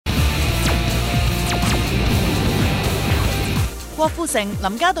郭富城、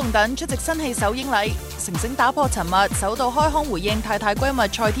林家棟等出席新戲首映禮。城城打破尋日首度開腔回應太太閨蜜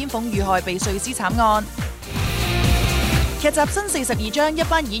蔡天鳳遇害被碎屍慘案。劇集新42章，一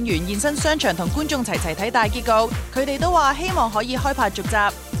班演員現身商場同觀眾齊齊睇大結局，佢哋都話希望可以開拍續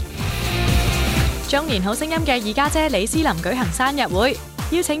集。中年好聲音嘅二家姐李思琳舉行生日會，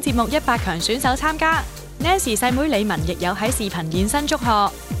邀請節目100強選手參加。Nancy 細妹李玟亦有喺視頻現身祝賀。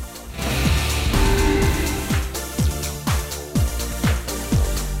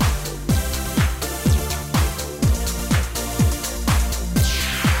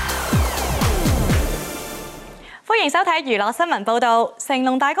歡迎收睇娛樂新聞報道。成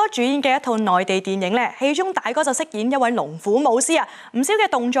龍大哥主演嘅一套內地電影咧，戲中大哥就飾演一位龍虎武師啊，唔少嘅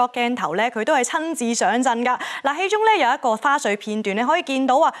動作鏡頭咧，佢都係親自上陣噶。嗱，戲中咧有一個花絮片段，你可以見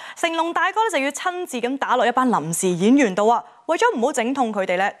到啊，成龍大哥咧就要親自咁打落一班臨時演員度啊。為咗唔好整痛佢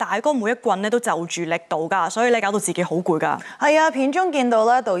哋咧，大哥每一棍咧都就住力度㗎，所以咧搞到自己好攰㗎。係啊，片中見到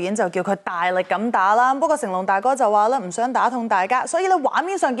咧，導演就叫佢大力咁打啦。不過成龍大哥就話咧唔想打痛大家，所以咧畫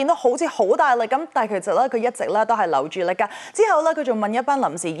面上見到好似好大力咁，但係其實咧佢一直咧都係留住力㗎。之後咧佢仲問一班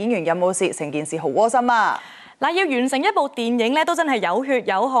臨時演員有冇事，成件事好窩心啊！嗱，要完成一部電影咧都真係有血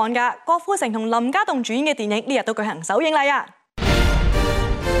有汗㗎。郭富城同林家棟主演嘅電影呢日都舉行首映禮啊！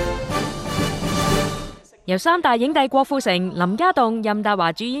由三大影帝郭富城、林家棟、任達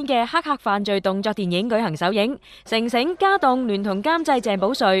華主演嘅黑客犯罪動作電影舉行首映，城城、家棟聯同監製鄭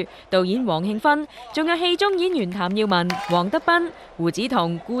保瑞、導演黃慶勳，仲有戲中演員譚耀文、黃德斌、胡子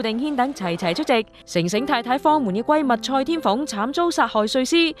彤、顧定軒等齊齊出席。城城太太方門嘅閨蜜蔡天鳳慘遭殺害碎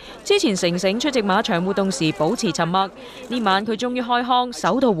屍，之前城城出席馬場活動時保持沉默，呢晚佢終於開腔，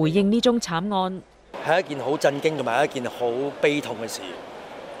首度回應呢宗慘案。係一件好震驚同埋一件好悲痛嘅事。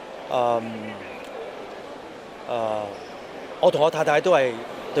我同我太太都係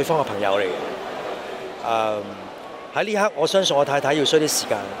對方嘅朋友嚟嘅。喺呢刻，我相信我太太要需啲時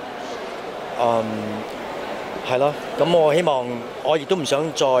間。係咯，咁我希望我亦都唔想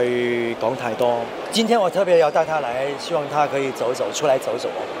再講太多。今天我特別要帶她來，希望她可以走走出來走走。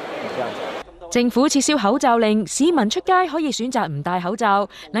這樣子。政府撤銷口罩令，市民出街可以選擇唔戴口罩，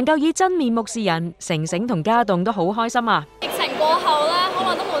能夠以真面目示人。城城同家棟都好開心啊！疫情過後咧，可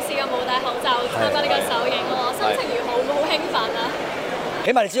能都冇試過冇戴口罩參加呢個首映喎，心情如何？會唔會好興奮啊？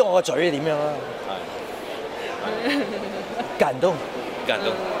起碼你知我個嘴點樣啦。感動。唔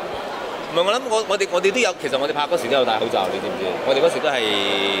係，我諗我哋都有，其實我哋拍嗰時都有戴口罩，你知唔知？我哋嗰時都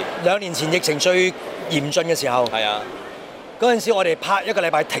係2年前疫情最嚴峻嘅時候。係啊。嗰陣時我哋拍1個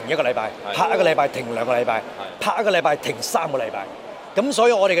禮拜停1個禮拜，拍1個禮拜停2個禮拜，拍1個禮拜停3個禮拜。咁所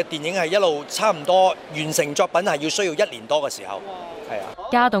以我哋嘅電影係一路差唔多完成作品係要需要1年多嘅時候。係啊。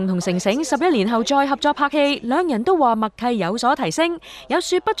家棟同城城11年後再合作拍戲，兩人都話默契有所提升，有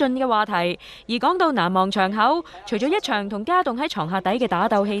説不盡嘅話題。而講到難忘場口，除咗一場同家棟喺床下底嘅打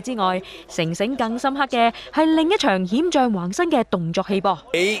鬥戲之外，城城更深刻嘅係另一場險象橫生嘅動作戲噃。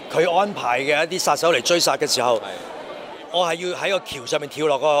俾佢安排嘅一啲殺手嚟追殺嘅時候，我係要喺個橋上面跳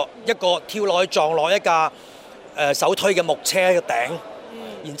落跳落去撞落一架手推嘅木車嘅頂，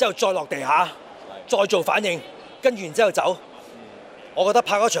然之後再落地下，再做反應，跟住然之後走。我覺得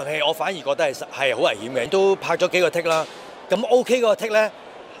拍嗰場戲，我反而覺得係好危險嘅，都拍咗幾個 take 啦。咁 OK 嗰個 take 咧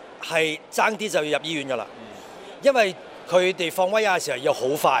係爭啲就要入醫院㗎啦，因為佢哋放威亞嘅時候要好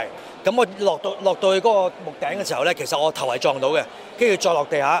快。咁我落到去嗰個木頂嘅時候咧，其實我頭係撞到嘅，跟住再落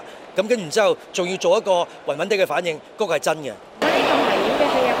地下，咁跟住之後仲要做一個暈暈地嘅反應，嗰個係真嘅。嗰啲咁危險嘅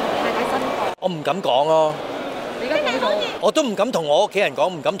戲有冇太太辛苦？我唔敢講咯，我都唔敢同我屋企人講，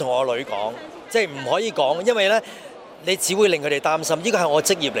唔敢同我女講，即係唔可以講，因為咧。你只會令佢哋擔心，呢個係我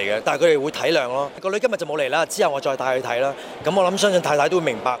職業嚟嘅，但係佢哋會體諒咯。個女今日就冇嚟啦，之後我再帶佢睇啦。咁我諗相信太太都會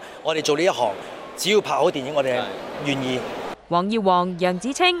明白，我哋做呢一行，只要拍好電影，我哋係願意。黃耀煌、楊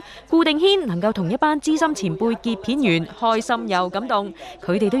紫清、顧定軒能夠同一班資深前輩結片緣，開心又感動，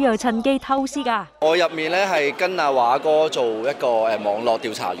佢哋都有趁機偷師㗎。我入面咧係跟阿華哥做一個網絡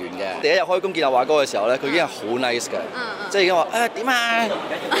調查員嘅。第一日開工見阿華哥嘅時候咧，佢已經係好 nice 嘅，即係已經話點啊？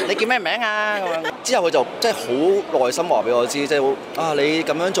你叫咩名啊？咁樣之後佢就即係好耐心話俾我知，即係你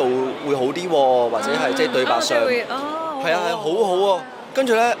咁樣做會好啲喎，或者係即係對白上係啊係好好啊。跟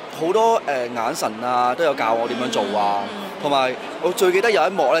住咧好多眼神啊都有教我點樣做啊。同埋我最記得有一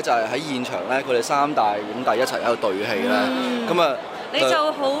幕咧，就係喺現場咧，佢哋三大影帝一齊喺度對戲咧，咁啊，你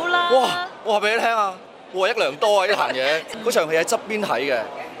就好啦。哇！我話俾你聽啊，獲益良多啊！呢壇嘢，嗰場戲喺側邊睇嘅，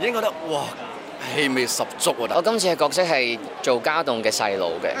已經覺得哇，氣味十足啊！我今次嘅角色係做家棟嘅細佬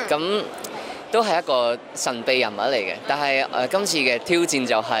嘅，咁都係一個神秘人物嚟嘅。但係今次嘅挑戰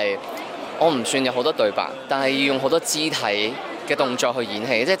就係我唔算有好多對白，但係要用好多肢體嘅嘅動作去演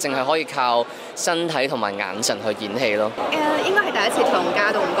戲，即係淨係可以靠身體同埋眼神去演戲咯。應該係第一次同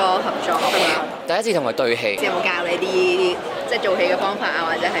家棟哥合作㗎嘛？第一次同佢對戲。有冇教你啲即係做戲嘅方法啊，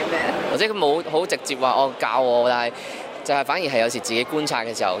或者係咩？或者佢冇好直接話教我，但係就係反而係有時自己觀察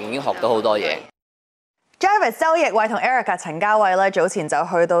嘅時候已經學到好多嘢。Jarvis 周奕偉同 Erica 陳嘉慧咧早前就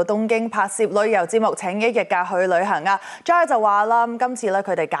去到東京拍攝旅遊節目請一日假去旅行啊。Jarvis 就話啦，今次咧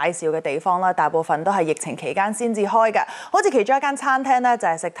佢哋介紹嘅地方咧大部分都係疫情期間先至開嘅，好似其中一間餐廳咧就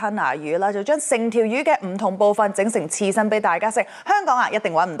係食吞拿魚啦，就將成條魚嘅唔同部分整成刺身俾大家食。香港一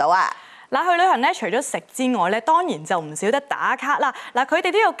定揾唔到啊！嗱，去旅行咧，除咗食之外咧，當然就唔少得打卡啦。嗱，佢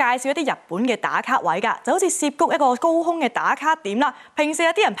哋都有介紹一啲日本嘅打卡位㗎，就好似涉谷一個高空嘅打卡點啦。平時有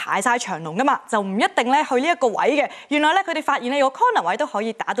啲人排晒長龍㗎嘛，就唔一定咧去呢一個位嘅。原來咧佢哋發現呢個 corner 位都可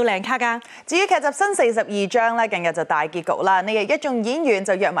以打到靚卡㗎。至於劇集新42章咧，近日就大結局啦。呢日一眾演員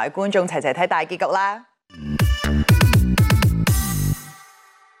就約埋觀眾齊齊睇大結局啦。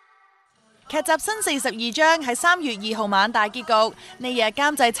劇集新42章喺3月2號晚大結局。呢日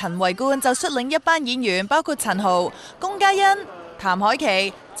監製陳維冠就率領一班演員，包括陳豪、龔嘉欣、譚凱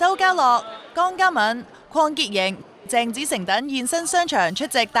琪、周家樂、江嘉敏、鄺潔瑩、鄭子誠等現身商場出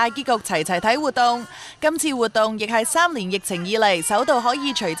席大結局齊齊睇活動。今次活動亦係3年疫情以嚟首度可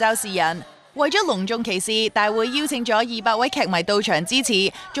以除罩示人。為咗隆重其事，大會邀請咗200位劇迷到場支持，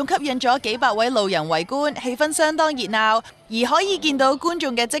仲吸引咗幾百位路人圍觀，氣氛相當熱鬧。而可以見到觀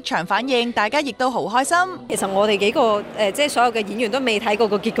眾嘅即場反應，大家亦都好開心。其實我哋幾個即係所有嘅演員都未睇過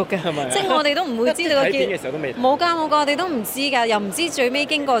個結局嘅，係咪？即係我哋都唔會知道個結局。嘅時候都未冇㗎，我哋都唔知㗎，又唔知最尾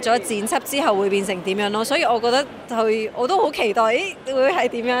經過咗剪輯之後會變成點樣咯。所以我覺得我都好期待會係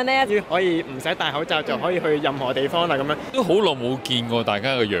點樣呢？可以唔使戴口罩就可以去任何地方啦，咁樣都好耐冇見過大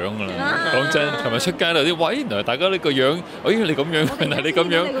家個樣㗎啦。講真，琴日出街有啲喂，原來大家呢個樣，你咁樣，原來你咁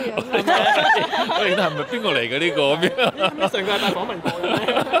樣，我哋係咪邊個嚟嘅呢個咁樣？上個禮拜訪問過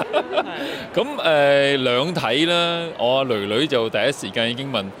嘅，咁兩睇啦。我阿囡囡就第一時間已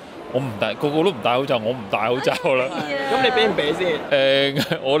經問我唔戴，個個都唔戴口罩，我唔戴口罩啦。咁你俾唔俾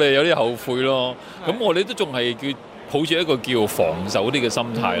先？我哋有啲後悔咯。咁我哋都仲係叫抱住一個叫防守啲嘅心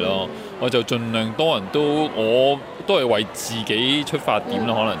態咯。我就盡量多人我都係為自己出發點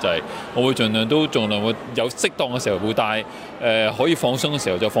啦。可能就係我會盡量會有適當嘅時候會戴。可以放鬆嘅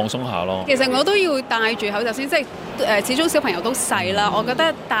時候就放鬆下咯。其實我都要戴住口罩先，即係始終小朋友都細啦，我覺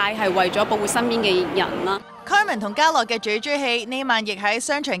得戴係為咗保護身邊嘅人啦。Carmen 同嘉樂嘅咀咀戲呢晚亦喺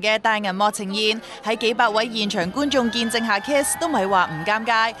商場嘅大銀幕呈現，喺幾百位現場觀眾見證下 kiss 都唔係話唔尷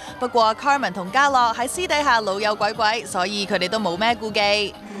尬。不過 Carmen 同嘉樂喺私底下老友鬼鬼，所以佢哋都冇咩顧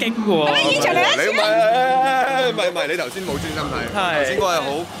忌。激喎！咁你現場嚟一次唔係，你頭先冇專心睇，頭先嗰係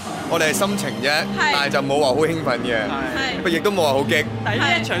好，我哋係心情啫，但係就冇話好興奮嘅，亦都冇話好激。但係呢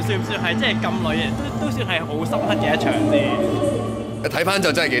一場算唔算係即係咁耐嘅，都算係好深刻嘅一場先？睇翻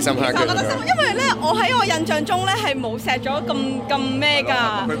就真係幾深刻嘅。我覺得深刻，因為咧，我喺我印象中咧係冇錫咗咁咩㗎。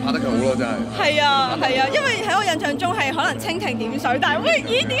佢拍得佢好咯，真係。係啊，因為喺我印象中係可能蜻蜓點水，但係喂，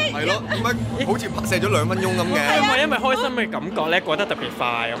咦點解？係咯，點解好似拍錫咗2分鐘咁嘅？因為開心嘅感覺咧過得特別快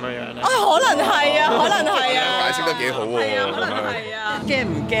咁樣樣咧。可能係啊。解釋得幾好喎。可能係啊。驚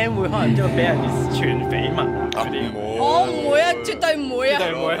唔驚會可能即係俾人傳緋聞啊？我唔會啊，絕對唔會啊。絕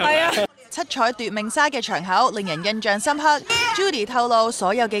對唔會。係啊。七彩奪命紗嘅場口令人印象深刻。Judy 透露，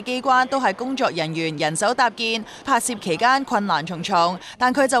所有嘅機關都係工作人員人手搭建，拍攝期間困難重重。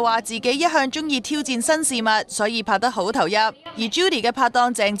但佢就話自己一向中意挑戰新事物，所以拍得好投入。而 Judy 嘅拍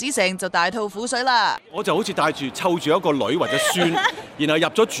檔鄭子誠就大吐苦水啦。我就好似帶住湊住一個女或者孫，然後入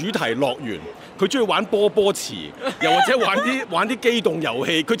咗主題樂園，佢中意玩波池，又或者玩啲機動遊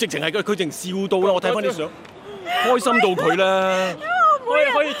戲，佢直情笑到啦！我睇翻啲相，開心到佢啦。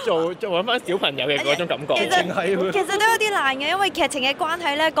可以做揾翻小朋友嘅嗰種感覺，其實都有啲難嘅，因為劇情嘅關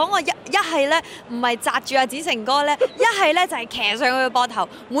係咧，講我一係咧唔係擲住阿子誠哥咧，一係咧就係騎上佢嘅膊頭，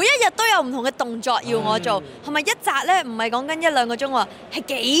每一日都有唔同嘅動作要我做，係咪一擲咧唔係講緊1-2個鐘喎，係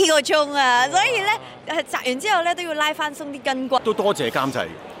幾個鐘啊！所以咧擲完之後咧都要拉翻鬆啲筋骨。都多謝監製，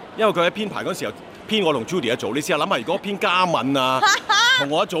因為佢喺編排嗰時候編我同 Judy 一組，你試下諗下，如果編嘉敏啊同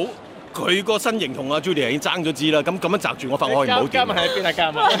我一組。佢個身形同阿 Judy 已經爭咗支啦，咁樣擲住我發我係唔好掂。嘉敏喺邊啊？嘉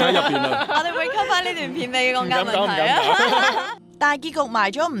敏喺入邊啊！我哋會 cut 翻呢段片俾講嘉敏睇啊！大結局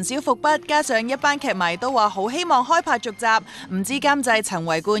埋咗唔少伏筆，加上一班劇迷都話好希望開拍續集，唔知監製陳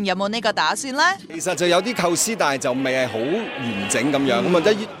維冠有冇呢個打算呢？其實就有啲構思，但係就未係好完整咁樣，咁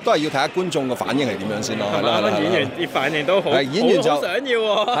啊都係要睇下觀眾嘅反應係點樣先咯。係啦，演員啲反應都好，演員就好想要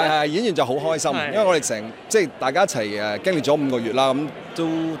喎。係演員就好開心，因為我哋即係大家一齊經歷咗5個月啦，咁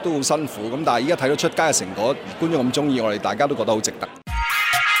都好辛苦，咁但係依家睇到出街嘅成果，觀眾咁中意，我哋大家都覺得好值得。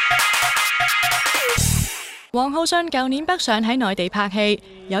王浩信舊年北上喺內地拍戲，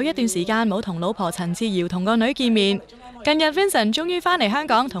有一段時間冇同老婆陳志瑤同個女見面。近日 Vincent 終於返嚟香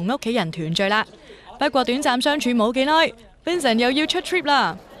港同屋企人團聚啦。不過短暫相處冇幾耐 ，Vincent 又要出 trip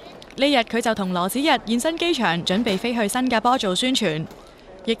啦。呢日佢就同羅子溢現身機場，準備飛去新加坡做宣傳。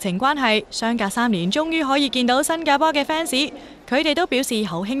疫情關係，相隔3年終於可以見到新加坡嘅 fans，佢哋都表示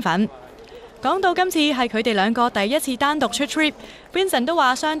好興奮。講到今次係佢哋兩個第一次單獨出 trip，Vincent 都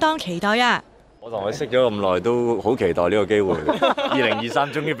話相當期待啊！我同佢識咗咁耐，都好期待呢個機會。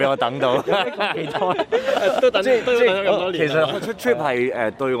2023終於俾我等到，期待都等咗咁多年。其實出 trip 係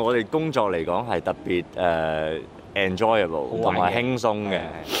對我哋工作嚟講係特別enjoyable 同埋輕鬆嘅。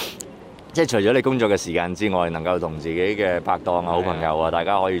即係除咗你工作嘅時間之外，能夠同自己嘅拍檔啊、好朋友啊，大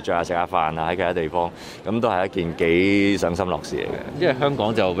家可以聚下食下飯啊，喺其他地方，咁都係一件幾賞心樂事嚟嘅。因為香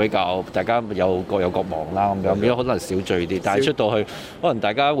港就比較大家各有各忙啦，咁樣變咗可能少聚啲，但係出到去可能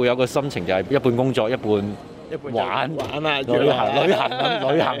大家會有個心情就係一半工作一半玩啊、旅行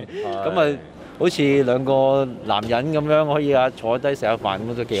咁啊。好似兩個男人咁樣可以坐低食下飯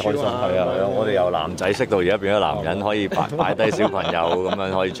咁都幾開心。係啊，我哋由男仔識到而家變咗男人，可以擺低小朋友咁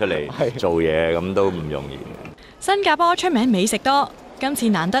樣可以出嚟做嘢，咁都唔容易。新加坡出名美食多，今次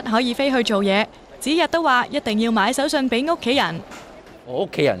難得可以飛去做嘢，子溢都話一定要買手信俾屋企人。我屋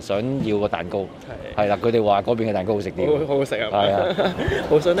企人想要個蛋糕，係啦，佢哋話嗰邊嘅蛋糕好食啲，好好食啊！係啊，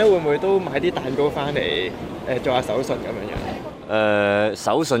浩信咧會唔會都買啲蛋糕翻嚟做下手信咁樣樣？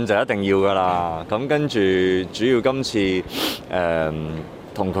手信就一定要㗎啦，咁跟住主要今次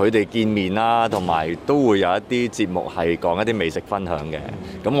同佢哋見面啦，同埋都會有一啲節目係講一啲美食分享嘅。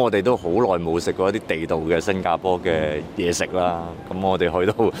咁我哋都好耐冇食過一啲地道嘅新加坡嘅嘢食啦。咁我哋去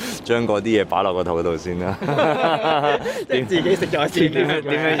到將嗰啲嘢擺落個肚度先啦。點自己食咗先？點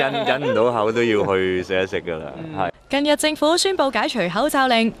樣忍唔到口都要去食一食㗎啦。係。近日政府宣布解除口罩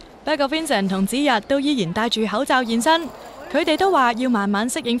令，不過 Vincent 同子溢都依然戴住口罩現身。佢哋都話要慢慢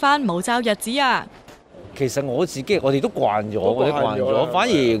適應翻無罩日子啊！其實我哋都慣咗，反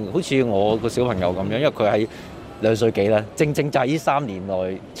而好似我個小朋友咁樣，因為佢喺2歲幾啦，正就係呢3年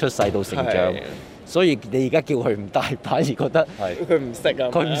內出世到成長，所以你而家叫佢唔戴，反而覺得佢唔識啊！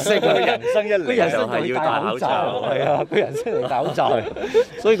佢唔識啊！人生一嚟就係要戴口罩，係啊！佢人生嚟戴口罩，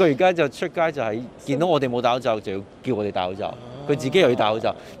所以佢而家就出街就係見到我哋冇戴口罩，就要叫我哋戴口罩。佢自己又要戴口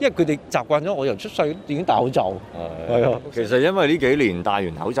罩，因為佢哋習慣咗我由出世已經戴口罩。係啊，其實因為呢幾年戴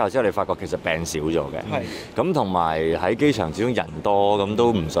完口罩之後，你發覺其實病少咗嘅。係。咁同埋喺機場始終人多，咁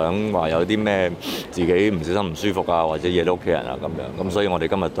都唔想話有啲咩自己唔小心唔舒服啊，或者惹到屋企人啊咁樣。咁所以我哋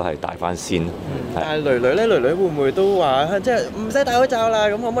今日都係戴翻先。但係囡囡咧，囡囡會唔會都話即係唔使戴口罩啦？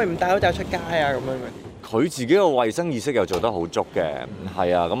咁可唔可以唔戴口罩出街啊？咁樣佢自己個衛生意識又做得好足嘅，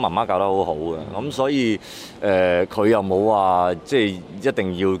係啊，咁媽媽教得好好嘅，咁所以佢又冇話即係一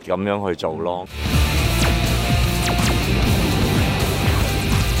定要咁樣去做咯。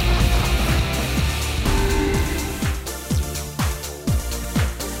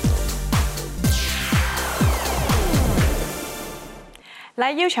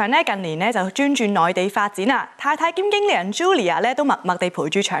黎耀祥咧近年咧就專注內地發展啊，太太兼經理人 Julia 咧都默默地陪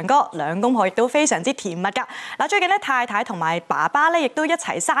住祥哥，兩公婆亦都非常之甜蜜㗎。嗱，最近咧太太同埋爸爸咧亦都一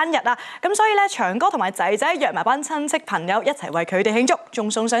齊生日啊，咁所以咧祥哥同埋仔仔約埋班親戚朋友一齊為佢哋慶祝，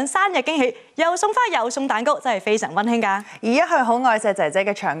仲送上生日驚喜，又送花又送蛋糕，真係非常溫馨㗎。而一向好愛錫仔仔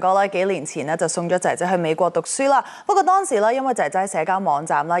嘅祥哥咧，幾年前咧就送咗仔仔去美國讀書啦。不過當時咧因為仔仔社交網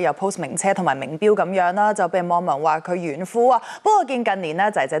站啦又 post 名車同埋名錶咁樣啦，就被網民話佢炫富啊。不過見近年咧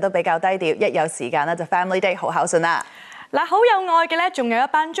仔仔都比較低調，一有時間咧就 Family Day 好孝順啊！嗱，好有愛嘅咧，仲有一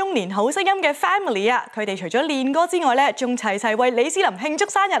班中年好聲音嘅 family 啊！佢哋除咗練歌之外咧，仲齊齊為李思琳慶祝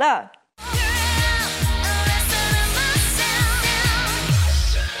生日啊！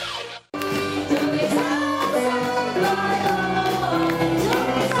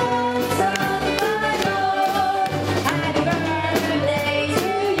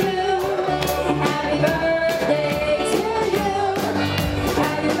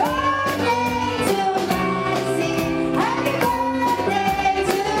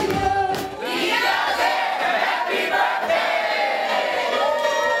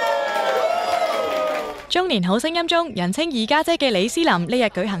中年好聲音中，人稱二家姐嘅李思琳呢日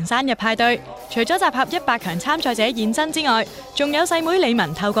舉行生日派對，除咗集合100強參賽者現身之外，仲有細妹李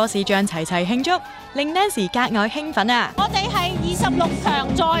玟透過視像齊齊慶祝，令 Nancy 格外興奮啊！我哋係26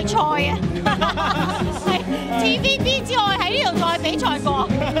強再賽啊，係 TVB 之外喺呢度再比賽過。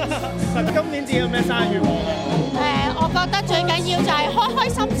今年自己有咩生日願望啊？我覺得最緊要就係開開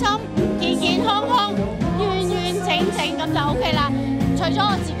心心、健健康康、完完整整咁就 OK 啦。除咗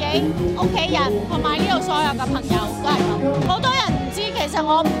我自己、屋企人同埋呢度所有嘅朋友都係咁。好多人唔知其實實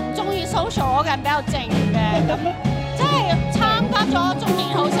我唔中意 social， 我個人比較靜嘅，咁即係參加咗中年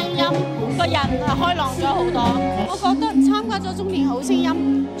好聲音，個人係開朗咗好多。我覺得參加咗中年好聲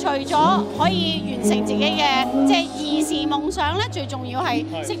音，除咗可以完成自己嘅即係兒時夢想咧，最重要係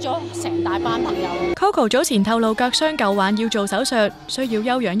識咗成大班朋友。Coco 早前透露腳傷舊患要做手術，需要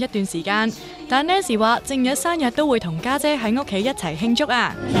休養一段時間。但 Nancy 話正日生日都會同家姐喺屋企一齊慶祝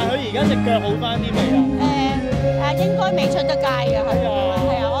啊！但係佢而家隻腳好翻啲未啊？應該未出得街嘅，係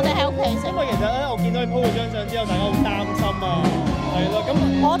啊，我哋喺屋企食。因為其實咧，我見到佢 po 咗張相之後，大家好擔心啊，係咯，咁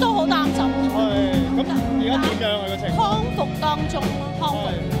我都好擔心。係，咁而家點樣啊個情況？康復當中，康復。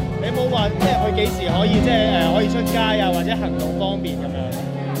你冇話即係佢幾時可以即係可以出街啊，或者行動方便咁樣？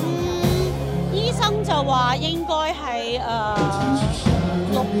醫生就話應該係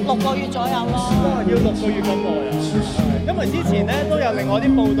6個月左右咯。哇！要6個月咁耐啊！因為之前咧都有另外啲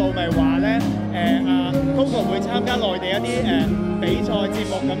報道，咪話咧Coco 會參加內地一啲比賽節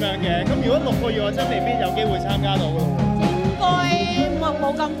目咁樣嘅。咁如果6個月，我真未必有機會參加到㗎喎。應該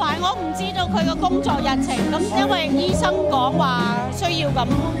冇咁快，我唔知道佢個工作日程。咁因為醫生講話需要咁，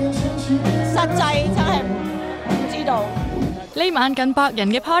實際真係唔知道。呢晚近100人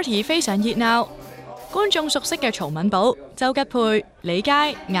嘅 party 非常熱鬧。觀眾熟悉嘅曹敏寶、周吉佩、李佳、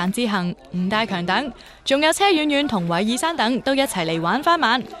顏志恒、吳大強等，仲有車婉婉同韋爾山等都一齊嚟玩翻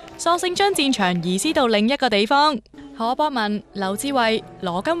晚，索性將戰場移師到另一個地方。何博文、劉志偉、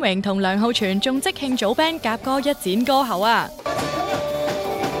羅金榮同梁浩全仲即興組 band 夾歌一展歌喉啊！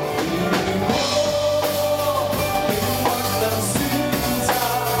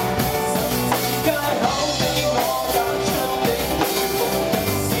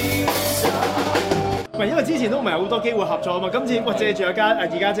因為之前都唔係好多機會合作啊嘛，今次借住二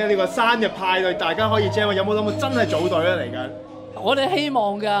家姐呢個生日派對，大家可以 jam， 有冇諗過真係組隊咧嚟緊？我哋希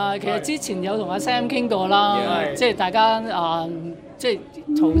望㗎，其實之前有同阿 Sam 傾過啦，即係大家即係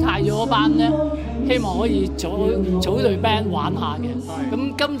淘汰咗嗰班咧，希望可以組隊 band 玩下嘅。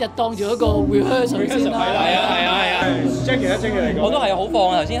咁今日當住一個 rehearsal 先啦。係啊 Jackie 嚟講，我都係好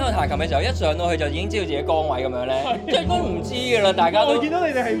放啊！頭先喺度彈琴嘅時候，一上到去就已經知道自己崗位咁樣咧，即係都唔知㗎啦，大家都。我見到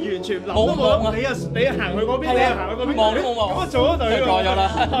你哋係完全諗都冇諗，你行去嗰邊，你又行去嗰邊，望都冇望。咁啊做咗隊過咗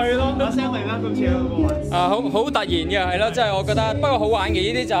啦。係咯，阿 Sam 嚟啦，今次好突然嘅係咯，即係我覺得不過好玩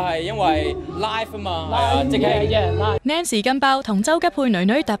嘅呢啲就係因為 live 啊嘛，係啊，即係 Nancy 金爆同周吉佩女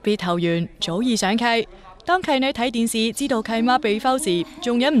女特別投緣，早已上契。當契女睇電視知道契媽被摟時，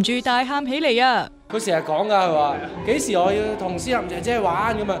仲忍唔住大喊起嚟啊！佢成日講㗎，佢話幾時我要同思涵姐姐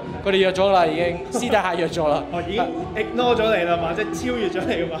玩咁啊？佢哋約咗啦，已經私底下約咗啦。已經 ignore 咗你啦嘛，即係超越咗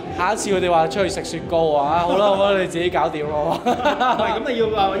你㗎嘛。下一次佢哋話出去食雪糕啊！好啦，你自己搞掂咯。咁你要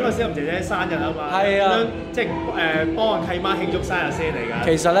話因為思涵姐姐生日啊嘛，係啊，即係幫阿契媽慶祝生日先嚟㗎。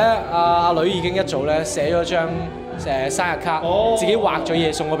其實咧，阿女已經一早咧寫咗張生日卡，自己畫咗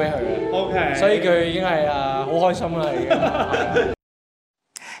嘢送咗俾佢嘅。OK， 所以佢已經係好開心啦，已經。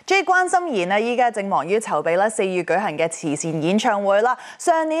J 關心妍依家正忙於籌備4月舉行嘅慈善演唱會啦。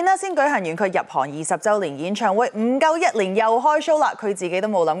上年先舉行完佢入行20週年演唱會，唔夠1年又開 show 啦。佢自己都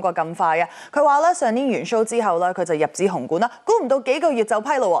冇諗過咁快啊！佢話上年完 show 之後佢就入紙紅館啦，估唔到幾個月就批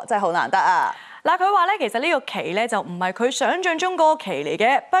咯，真係好難得啊！嗱，佢話其實呢個期咧就唔係佢想象中嗰個期嚟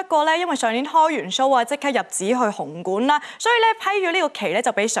嘅，不過咧因為上年開完 show 啊，即刻入紙去紅館啦，所以咧批咗呢個期咧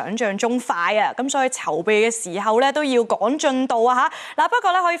就比想象中快啊，咁所以籌備嘅時候咧都要趕進度啊嚇！嗱，不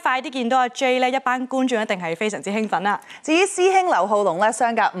過咧可以快啲見到阿 J 咧，一班觀眾一定係非常之興奮啦。至於師兄劉浩龍咧，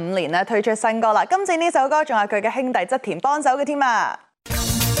相隔5年咧推出新歌啦，今次呢首歌仲係佢嘅兄弟側田幫手嘅添啊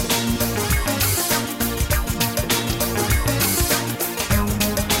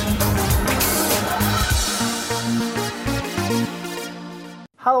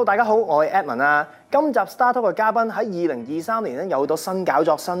！Hello， 大家好，我係 Edmond 啊。今集 Star Talk 嘅嘉賓喺2023年有到新搞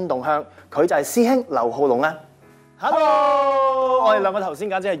作、新動向，佢就係師兄劉浩龍啊。Hello， 我哋兩個頭先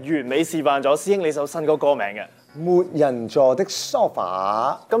簡直係完美示範咗師兄你首新歌歌名嘅《沒人坐的 sofa》。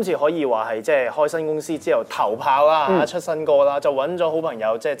今次可以話係即係開新公司之後頭炮啦，出新歌啦，就揾咗好朋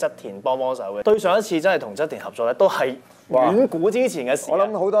友即係側田幫手嘅。對上一次真係同側田合作咧，都係遠古之前嘅事。我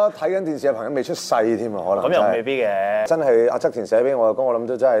諗好多睇緊電視嘅朋友未出世添啊，可能咁又未必嘅。真係阿側田寫俾我嘅歌，我諗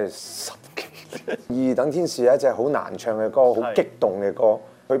都真係10幾年。二等天使係一隻好難唱嘅歌，好激動嘅歌。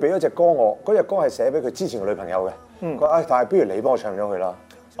佢俾咗隻歌我，嗰隻歌係寫俾佢之前嘅女朋友嘅。佢話但係不如你幫我唱咗佢啦。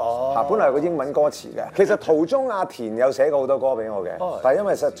哦，本來係個英文歌詞嘅。其實途中阿田有寫過好多歌俾我嘅，但係因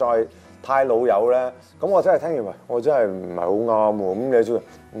為實在太老友咧，咁我真係聽完我真係唔係好啱喎。咁你就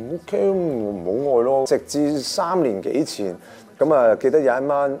唔 OK， 唔好愛咯。直至3年幾前，咁啊記得有一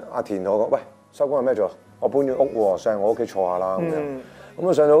晚阿田同我講：喂，收工有咩做？我搬咗屋喎，上我屋企坐下啦咁樣。咁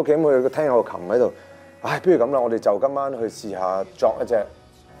啊上到屋企，咁佢聽有個琴喺度，不如咁啦，我哋就今晚去試下作一隻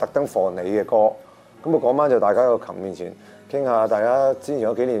特登 for 你嘅歌。咁嗰晚就大家喺個琴面前傾下大家之前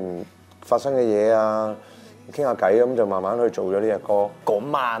有幾年發生嘅嘢啊，傾下偈咁就慢慢去做咗呢隻歌。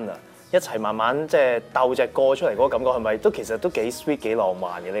嗰晚啊，一齊慢慢即係鬥隻歌出嚟嗰個感覺係咪其實都幾 sweet 幾浪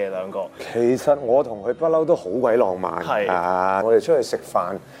漫嘅？你哋兩個其實我同佢不嬲都好鬼浪漫啊！我哋出去食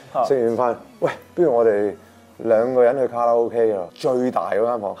飯，食完飯，喂，不如我哋2個人去卡拉 OK 啊，最大嗰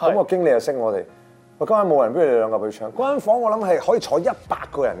間房。咁個經理又識我哋，喂，今晚冇人，不如你2個去唱。嗰間房我諗係可以坐100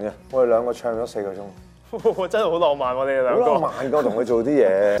個人嘅，我哋2個唱咗4個鐘。真係好浪漫喎！你哋兩個好浪漫過同佢做啲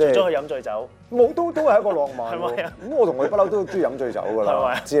嘢，即係咗去飲醉酒，都係一個浪漫。係咪啊？咁我同佢不嬲都中意飲醉酒㗎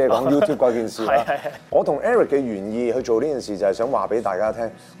啦。只係講 YouTube 嗰件事啦。我同 Eric 嘅原意去做呢件事就係想話俾大家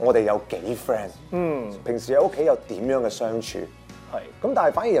聽，我哋有幾 friend。平時喺屋企有點樣嘅相處。咁但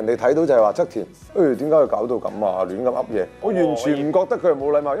係反而人哋睇到就係話側田，點解佢搞到咁啊？亂咁噏嘢。我完全唔覺得佢係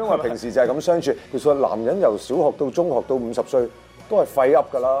冇禮貌，因為平時就係咁相處。其實男人由小學到中學到50歲都係廢噏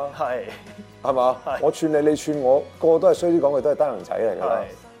㗎啦。係嘛？我串你，你串我，個個都係衰啲講句都係單人仔嚟㗎啦。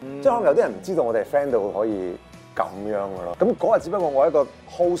即係可能有啲人唔知道我哋係 friend 到可以咁樣㗎咯。咁嗰日只不過我一個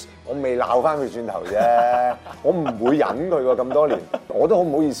host， 我未鬧翻佢轉頭啫。我唔會忍佢喎咁多年，我都好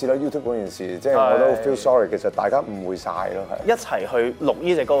唔好意思啦。YouTube 嗰件事，即係我都 feel sorry。其實大家誤會晒咯，係。一齊去錄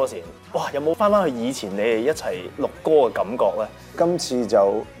呢隻歌嗰時，哇！有冇翻去以前你哋一齊錄歌嘅感覺咧？今次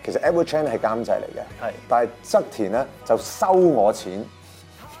就其實 Edward Chan 係監製嚟嘅，但係側田咧就收我錢。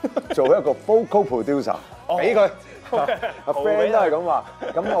做一個 vocal producer， 俾佢，阿 friend 都係咁話，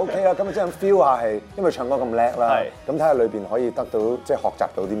咁 OK 啦，咁即係 feel 下係，因為唱歌咁叻啦，咁睇下裏邊可以得到即係學習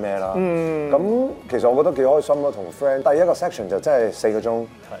到啲咩啦。咁其實我覺得幾開心咯，同 friend。第一個 section 就真係4個鐘，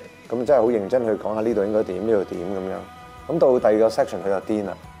咁真係好認真去講下呢度應該點，呢度點咁樣。咁到第2個 section 佢就癲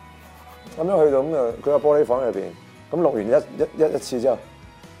啦，咁樣去到咁就佢個玻璃房入邊，咁錄完一次之後，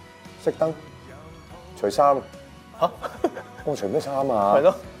熄燈，除衫。嚇！我除咩衫啊？係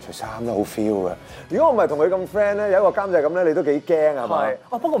咯，除衫都好 feel 嘅。如果我唔係同佢咁 friend 咧，有一個監製咁咧，你都幾驚係咪？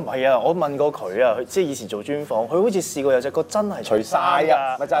不過唔係啊，我問過佢啊，即係以前做專訪，佢好似試過有隻歌真係除晒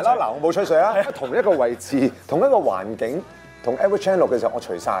㗎，咪就係啦。嗱，我冇吹水啊，同一個位置、同一個環境、同 Edward Chan 錄嘅時候，我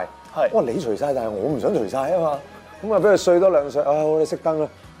除晒。我話你除晒，但係我唔想除晒啊嘛。咁啊，俾佢碎多2碎，好，你熄燈啦。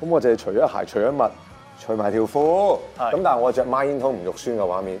咁我就係除咗鞋、除咗襪、除埋條褲。咁但係我着孖煙筒唔肉酸嘅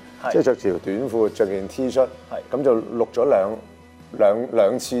畫面，即係着條短褲、着件 T 恤，咁就錄咗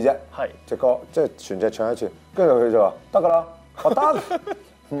兩次啫。隻歌即係全隻唱一次，跟住佢就話得㗎啦，我得，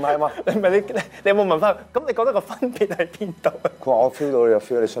唔係嘛？你有冇問翻？咁你覺得個分別喺邊度？佢話我 feel 到你有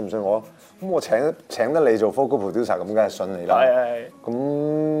feel， 你信唔信我？咁我請得你做 vocal producer， 咁梗係信你啦。咁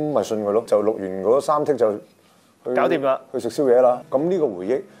咪信佢咯。就錄完嗰3剔就搞掂啦，去食宵夜啦。咁呢個回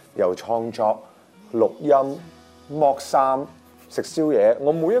憶由創作、錄音、剝衫、食宵夜，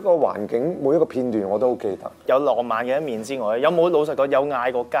我每一個環境、每一個片段我都好記得。有浪漫嘅一面之外，有冇老實講有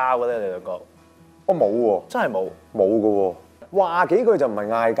嗌過交嘅咧？你兩個？我冇喎，真係冇嘅喎。話幾句就唔係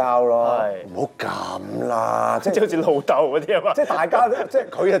嗌交咯，唔好咁啦，即係好似老豆嗰啲啊嘛。即係大家即係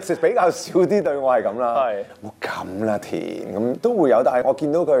佢就比較少啲對我係咁啦。唔好咁啦，田咁都會有，但係我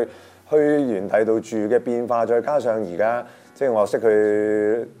見到佢去原地度住嘅變化，再加上而家即係我識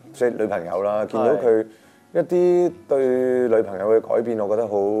佢即係女朋友啦，見到佢一啲對女朋友嘅改變，我覺得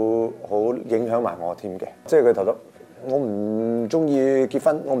好影響埋我添嘅。即係佢頭先我唔中意結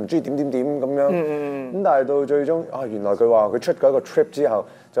婚，我唔中意點咁樣。咁但係到最終原來佢話佢出過一個 trip 之後，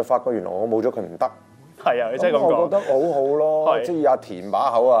就發覺原來我冇咗佢唔得。係啊，你真係咁講。我覺得好好咯，即係以阿田把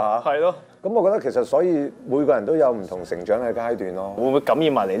口啊嚇。係咯。咁我覺得其實所以每個人都有唔同成長嘅階段咯。會唔會感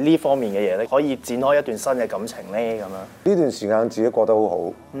染埋你呢方面嘅嘢咧？可以展開一段新嘅感情咧咁樣？呢段時間自己過得好好，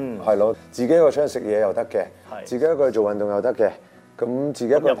係咯，自己一個出去食嘢又得嘅，自己一個去做運動又得嘅。咁自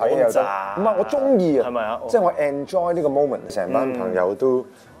己一個睇又得，唔係我中意啊，係咪啊？即係我 enjoy 呢個 moment， 成班朋友都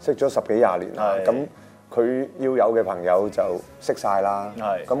識咗10幾20年啦。咁佢要有嘅朋友就識晒啦。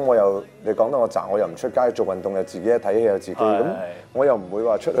咁我又你講得我宅，我又唔出街做運動，又自己一睇戲又自己。咁我又唔會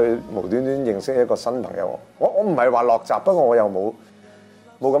話出去無端端認識一個新朋友。我唔係話落閘，不過我又冇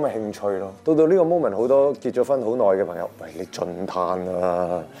咁嘅興趣咯。到呢個 moment， 好多結咗婚好耐嘅朋友，喂，你盡嘆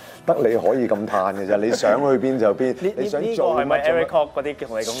啊！得你可以咁嘆嘅啫，你想去邊就邊，你想做乜係咪 Eric Kwok 嗰啲叫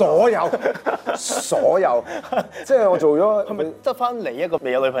你咁？所有，即係我做咗，係咪得翻嚟一個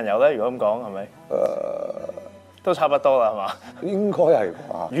未有女朋友咧？如果咁講係咪？都差不多啦，係嘛？應該係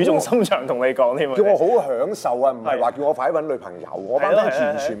啩？語重心長同你講添，叫我好享受啊，唔係話叫我快啲揾女朋友，我班 friend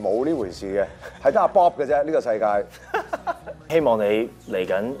完全冇呢回事嘅，係得阿 Bob 嘅啫，呢個世界。希望你嚟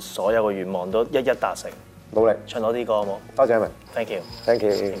緊所有嘅願望都一一達成。努力唱多啲歌好冇？多謝阿文 ，thank you，thank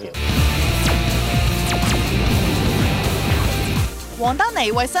you，thank you。王丹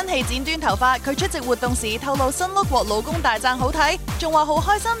妮為新戲剪短頭髮，佢出席活動時透露新 look 獲老公大讚好睇，仲話好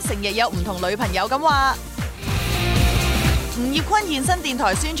開心，成日有唔同女朋友咁話。吳業坤現身電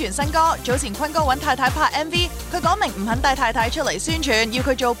台宣傳新歌，早前坤哥揾太太拍 MV， 佢講明唔肯帶太太出嚟宣傳，要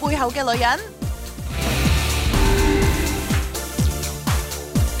佢做背後嘅女人。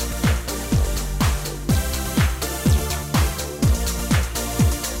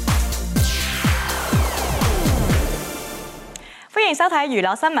歡迎收睇娛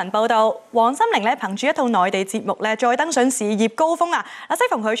樂新聞報道。黃心凌咧憑住一套內地節目咧，再登上事業高峰啊！嗱，適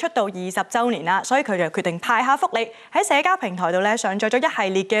逢佢出道20週年啦，所以佢就決定派下福利，喺社交平台度咧上載咗一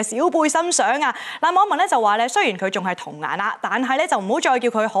系列嘅小背心相啊！嗱，網民咧就話咧，雖然佢仲係童顏啦，但係咧就唔好再叫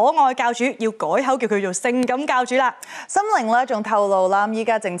佢可愛教主，要改口叫佢做性感教主啦。心凌咧仲透露啦，依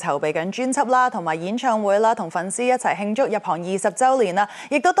家正籌備緊專輯啦，同埋演唱會啦，同粉絲一齊慶祝入行20週年啦，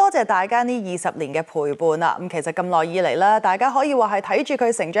亦都多謝大家呢20年嘅陪伴啦。咁其實咁耐以嚟啦，大家可以話係睇住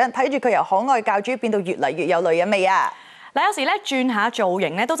佢成長，睇住佢由可愛教主變到越嚟越有女人味啊！嗱，有時咧轉下造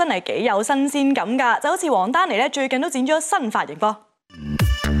型咧都真係幾有新鮮感㗎，就好似王丹妮咧最近都剪咗新髮型噃。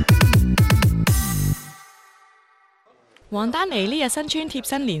王丹妮呢日身穿貼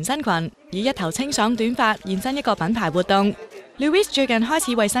身連身裙，以一頭清爽短髮現身一個品牌活動。Louis 最近開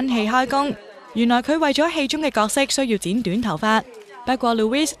始為新戲開工，原來佢為咗戲中嘅角色需要剪短頭髮，不過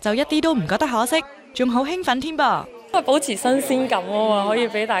Louis 就一啲都唔覺得可惜，仲好興奮添噃。因為保持新鮮感啊嘛，可以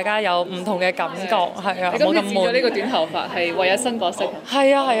俾大家有唔同嘅感覺，係啊，冇咁悶。你剪咗呢個短頭髮係為咗新角色？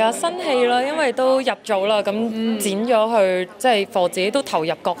係啊，新戲啦，因為都入組啦，咁剪咗去即係for自己都投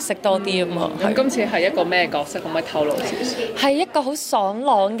入角色多啲啊嘛。咁今次係一個咩角色？可唔可以透露少少？係一個好爽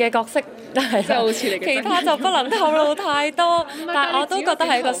朗嘅角色，係即係好似你嘅。其他就不能透露太多，但係我都覺得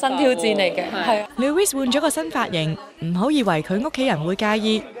係一個新挑戰嚟嘅。係啊。Louis 換咗個新髮型，唔好以為佢屋企人會介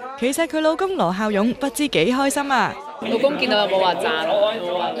意。其實佢老公羅孝勇不知幾開心啊！老公見到有冇話讚？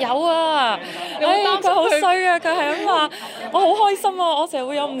有啊！佢好衰啊！佢係咁話我好開心啊！我成日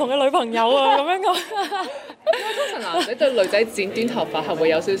會有唔同嘅女朋友啊！咁樣講。通常男仔對女仔剪短頭髮係會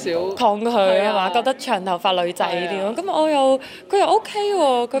有少少抗拒係嘛？覺得長頭髮女仔啲咯。咁佢又 OK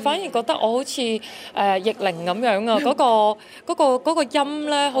喎，佢反而覺得我好似奕玲咁樣啊！嗰個音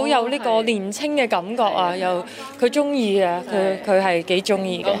咧好有呢個年青嘅感覺啊！又佢中意啊！佢係幾中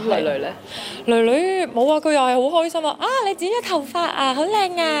意嘅。咁女咧？女冇啊！佢又係好開心啊！你剪咗頭髮啊，好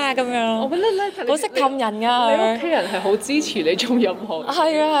靚啊！咁樣。我覺得咧，好識氹人㗎。你屋企人係好支持你做任何。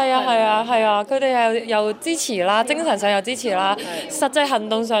係啊！佢哋又支持啦，精神上又支持啦，實際行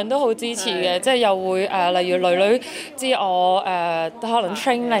動上都好支持嘅，即係又會例如女知我可能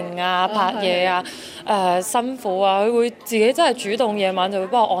training 啊、拍嘢啊、辛苦啊，佢會自己真係主動夜晚就會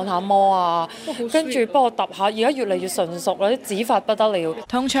幫我按下摩啊，跟住幫我揼下，而家越嚟越純熟啦，啲指法不得了。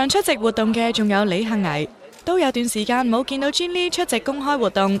同場出席活動嘅仲有李幸倪，都有段時間冇見到 Jenny 出席公開活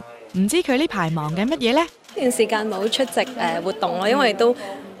動，唔知佢呢排忙緊乜嘢呢？呢段時間冇出席活動咯，因為都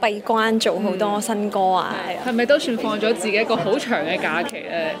閉關做好多新歌啊。係咪都算放咗自己一個好長嘅假期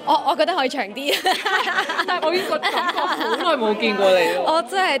咧？我覺得可以長啲，但係我已經覺得好耐冇見過你咯。我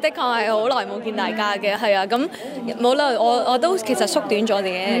真係的確係好耐冇見大家嘅，係啊，咁冇啦，我都其實縮短咗自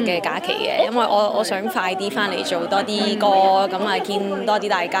己嘅假期嘅，因為我想快啲翻嚟做多啲歌，咁啊見多啲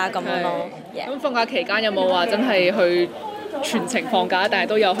大家咁樣咯。咁放假期間有冇話真係去全程放假，但係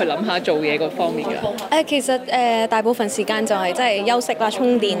都有去諗下做嘢嗰方面㗎？其實大部分時間就係即係休息啦、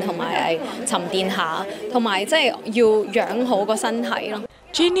充電同埋沉澱下，同埋即係要養好個身體咯。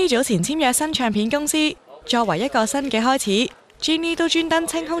Jenny 早前簽約新唱片公司，作為一個新嘅開始， Jenny 都專登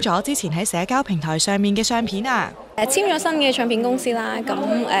清空咗之前喺社交平台上面嘅相片啊。簽咗新嘅唱片公司啦，咁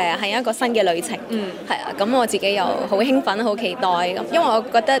係一個新嘅旅程，係啊，咁我自己又好興奮、好期待咁，因為我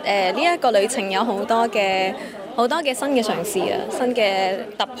覺得呢一個旅程有好多嘅新嘅嘗試啊，新嘅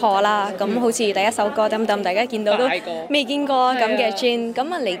突破啦，咁好似第一首歌等等，大家見到都未見過咁嘅 Jane，咁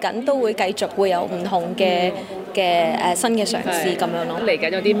啊嚟緊都會繼續會有唔同嘅新嘅嘗試咁樣咯。嚟緊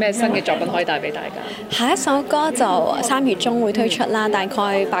有啲咩新嘅作品可以帶俾大家？下一首歌就3月中會推出啦，大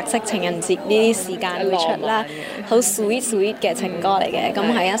概白色情人節呢啲時間會出啦，好 sweet 嘅情歌嚟嘅，咁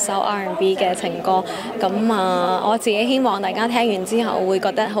係一首 R&B 嘅情歌，咁我自己希望大家聽完之後會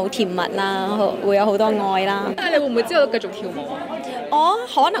覺得好甜蜜啦，會有好多愛啦。你會唔會之後繼續跳舞啊？我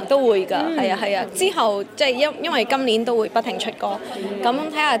可能都會㗎，係啊，之後即係因為今年都會不停出歌，咁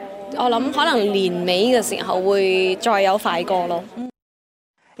睇下我諗可能年尾嘅時候會再有快歌咯。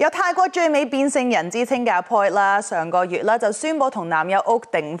有泰國最美變性人之稱嘅阿 Poi 啦，上個月咧就宣布同男友 Oak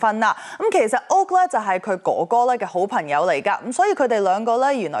訂婚啦。咁其實 Oak 咧就係佢哥哥咧嘅好朋友嚟㗎，咁所以佢哋兩個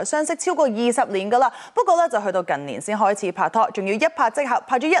咧原來相識超過20年㗎啦。不過咧就去到近年先開始拍拖，仲要一拍即合，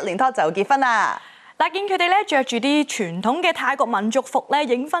拍咗1年拖就結婚啦。嗱，見佢哋咧着住啲傳統嘅泰國民族服咧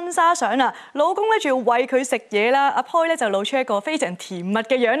影婚紗相啊，老公咧仲要餵佢食嘢啦，阿 Poi 咧就露出一個非常甜蜜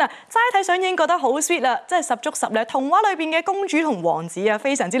嘅樣啊，齋睇相已經覺得好 sweet 啦，真係十足十咧童話裏邊嘅公主同王子啊，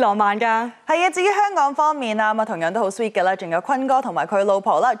非常之浪漫㗎。係啊，至於香港方面啊，同樣都好 sweet 嘅啦，仲有坤哥同埋佢老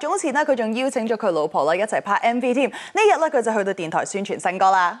婆啦。早前咧佢仲邀請咗佢老婆啦一齊拍 MV 添，呢日咧佢就去到電台宣傳新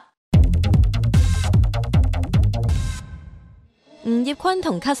歌啦。吳業坤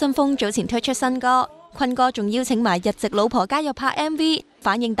同卡森峰早前推出新歌，坤哥仲邀請埋日籍老婆加入拍 MV，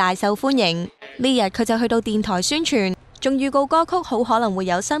 反應大受歡迎。呢日佢就去到電台宣傳，仲預告歌曲好可能會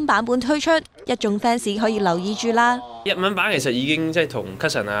有新版本推出，一眾 fans 可以留意住啦。日文版其實已經即係同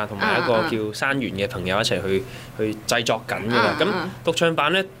Cousin 啊，同埋一個叫山原嘅朋友一齊去製作緊㗎啦。咁獨唱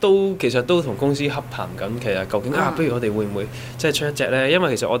版咧其實都同公司洽談緊，其實究竟不如我哋會唔會即係出一隻咧？因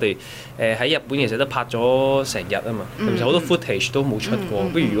為其實我哋喺日本其實都拍咗成日啊嘛，其實好多 footage 都冇出過。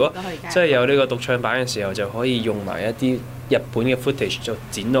不如果即係有呢個獨唱版嘅時候，就可以用埋一啲日本嘅 footage 就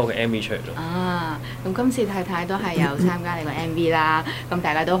剪到個 MV 出嚟咯。咁今次太太都係有參加你個 MV 啦，咁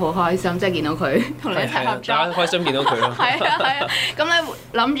大家都好開心，即係見到佢同你一齊合作，大家開心見到佢咯。係啊，咁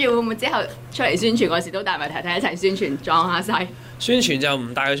你諗住會唔會之後出嚟宣傳嗰時都帶埋太太一齊宣傳撞下晒？宣傳就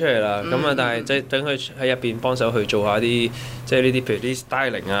唔帶佢出嚟啦，但係即係等佢喺入邊幫手去做下啲即係呢啲譬如啲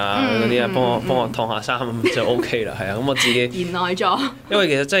styling 啊嗰啲啊，幫我燙下衫咁就 OK 啦，係啊，咁我自己賢內助。因為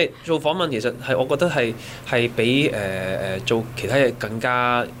其實即係做訪問，其實係我覺得係比做其他嘢更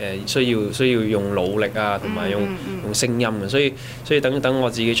加需要用腦力啊，同埋用聲音嘅，所以等我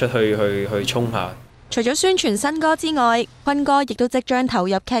自己出去衝下。除咗宣傳新歌之外，坤哥亦都即將投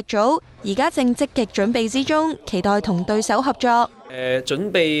入劇組，而家正積極準備之中，期待同對手合作。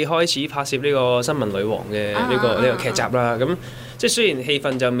準備開始拍攝呢個新聞女王嘅呢個劇集啦。咁即係雖然戲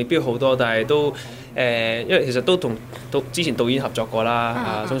份就未必好多，但係都因為其實都同之前導演合作過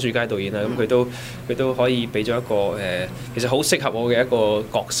啦，鍾樹佳導演啦，咁佢都可以俾咗一個其實好適合我嘅一個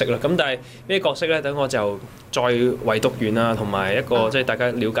角色啦。咁但係呢個角色咧，等我就再圍讀完啊，同埋一個即係大家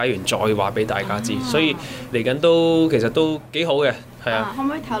了解完再話俾大家知。所以嚟緊其實都幾好嘅。係啊，可唔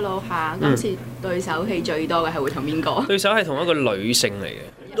可以透露下今次對手戲最多嘅係會同邊個？對手係同一個女性嚟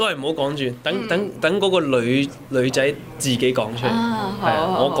嘅，都係唔好講住，等嗰個女仔自己講出嚟。係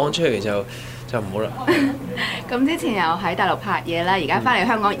啊，我講出嚟就唔好啦。咁之前又喺大陸拍嘢啦，而家翻嚟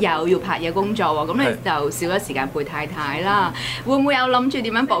香港又要拍嘢工作喎，咁你就少咗時間陪太太啦。會唔會有諗住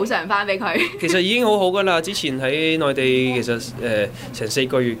點樣補償翻俾佢？其實已經好好㗎啦，之前喺內地其實成4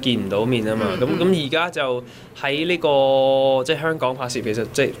個月見唔到面啊嘛，咁而家就喺呢個即係香港拍攝，其實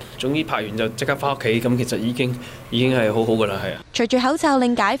即係總之拍完就即刻翻屋企，咁其實已經係好好㗎啦，係啊。隨住口罩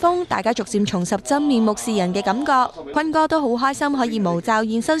令解封，大家逐漸重拾真面目示人嘅感覺，坤哥都好開心可以無罩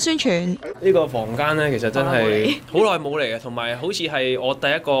現身宣傳。呢個房間咧，其實真係好耐冇嚟嘅，同埋好似係我第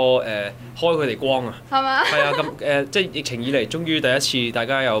一個開佢哋光啊，係嘛？係啊，咁即係疫情以嚟，終於第一次大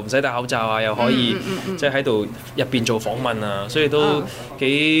家又唔使戴口罩啊，又可以即係喺度入邊做訪問啊，所以都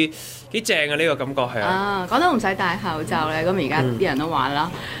幾正啊！呢個感覺係啊。講到唔使戴口罩咧，咁而家啲人都話啦，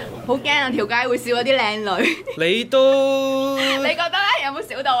好驚啊！條街會少咗啲靚女。你覺得咧？有冇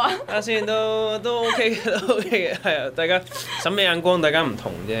少到啊？睇下先，都 OK 嘅，都 OK 嘅，係啊！大家審美眼光大家唔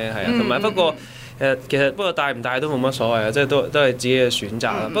同啫，係啊，同埋不過其實戴唔戴都冇乜所謂啊，即係都係自己嘅選擇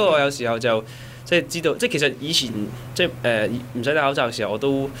啦。不過有時候就即係知道，即係其實以前即係唔使戴口罩嘅時候，我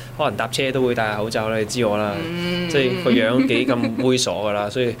都可能搭車都會戴下口罩啦。你知我啦，即係個樣幾咁猥瑣㗎啦，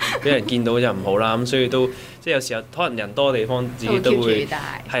所以俾人見到就唔好啦。咁所以都即係有時候可能人多嘅地方，自己都會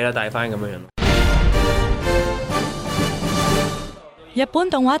係啦戴翻咁樣樣。日本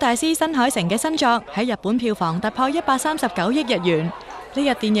動畫大師新海誠嘅新作喺日本票房突破139億日元。呢日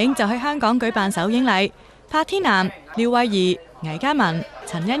電影就喺香港舉辦首映禮，柏天男、廖慧儀、倪嘉文、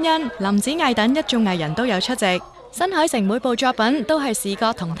陳欣欣、林子毅等一眾藝人都有出席。新海誠每部作品都係視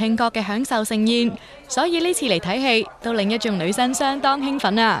覺同聽覺嘅享受盛宴，所以呢次嚟睇戲都令一眾女生相當興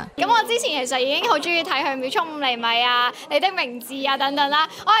奮啊！咁我之前其實已經好中意睇佢《秒速5厘米》啊、你的名字啊等等啦，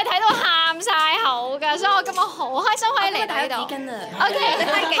我係睇到喊晒口㗎，所以我今日好開心可以嚟睇到。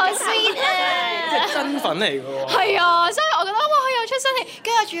OK， 好 sweet 啊！真粉嚟㗎喎。係啊，所以我覺得哇，佢又出新戲，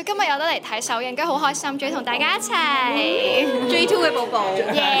跟住仲要今日有得嚟睇首映，跟住好開心，仲要同大家一齊。J2 嘅寶寶。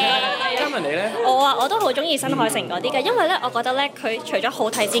嘉文你咧？我都好中意新海誠嗰啲嘅，因為咧，我覺得咧，佢除咗好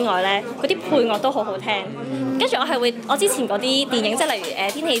睇之外咧，佢啲配樂都好好聽。跟住我之前嗰啲電影，即係例如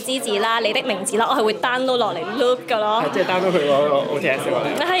《天氣之子》啦、《你的名字》啦，我係會 download 落嚟 loop 㗎咯。即係 download 佢個 OTS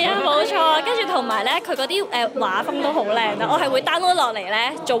係啊，冇錯。跟住同埋咧，佢嗰啲畫風都好靚啦，我係會 download 落嚟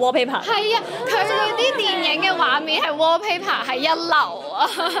咧做 wallpaper。係啊，佢嗰啲電影嘅畫面係 wallpaper 係一流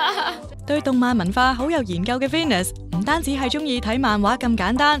啊！對動漫文化好有研究嘅 Venus，唔單止係中意睇漫畫咁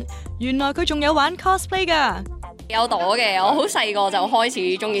簡單，原來佢仲有玩 cosplay 㗎。有朵嘅，我好細個就開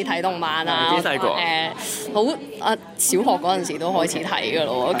始中意睇動漫啊。幾細個？小學嗰陣時都開始睇㗎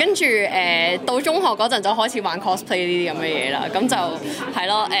咯。跟住到中學嗰陣就開始玩 cosplay 呢啲咁嘅嘢啦。咁就係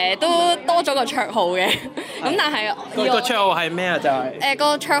咯，都多咗個綽號嘅。咁但係個綽號係咩啊？就係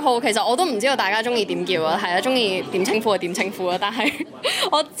個綽號其實我都唔知道大家中意點叫啊。係啊，中意點稱呼就點稱呼啊。但係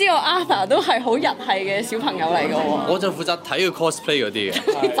我知道 Arthur 都係好日系嘅小朋友嚟㗎喎。我就負責睇佢 cosplay 嗰啲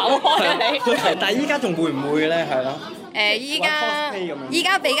嘅。走開啊你！但係依家仲會唔會咧？係咯。依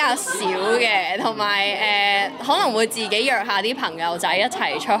家比較少嘅，同埋可能會自己約下啲朋友仔一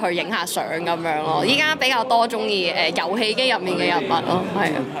齊出去影下相咁樣咯。依家比較多中意遊戲機入面嘅人物咯，係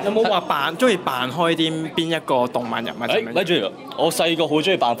啊。有冇話中意扮開邊一個動漫人物？咪住，我細個好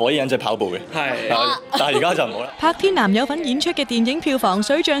中意扮火影忍者跑步嘅，但係而家就唔好啦。柏天男有份演出嘅電影票房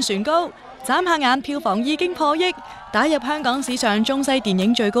水漲船高，眨下眼票房已經破億，打入香港史上中西電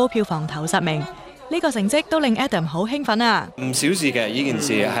影最高票房頭10名。呢個成績都令 Adam 好興奮啊！唔小事嘅呢件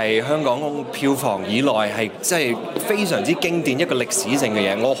事係香港票房以來係真係非常之經典一個歷史性嘅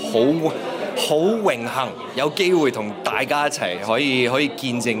嘢，我好榮幸有機會同大家一齊可以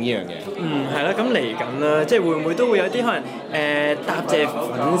見證呢樣嘢。係啦，咁嚟緊啦，即係會唔會都會有啲可能答謝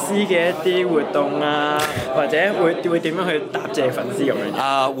粉絲嘅一啲活動啊，或者會點樣去答謝粉絲咁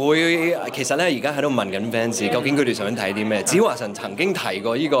樣？會，其實咧而家喺度問緊 fans 究竟佢哋想睇啲咩？子華神曾經提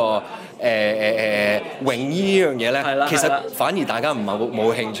過呢個泳衣呢樣嘢咧，其實反而大家唔係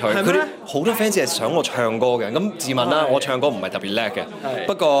冇興趣。佢哋好多 fans 係想我唱歌嘅，咁自問啦，我唱歌唔係特別叻嘅，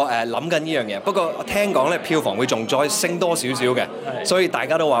不過諗緊呢樣嘢。不過聽講咧票房會仲再升多少少嘅，所以大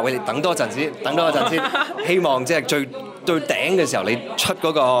家都話喂，等多陣先，希望即係最頂嘅時候你出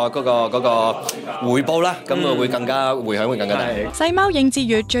嗰個回報啦，咁啊會更加回響會更加大。細貓應智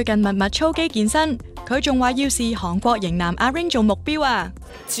越最近密密操肌健身，佢仲話要視韓國型男阿 Ring 做目標啊！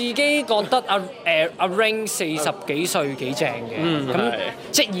自己覺得阿 Ring 40幾歲幾正嘅，咁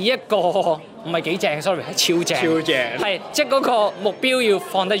即係以一個唔係幾正 ，sorry 係超正，係即係嗰個目標要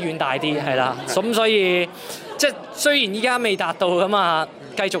放得遠大啲，係啦，咁所以即係雖然依家未達到咁啊。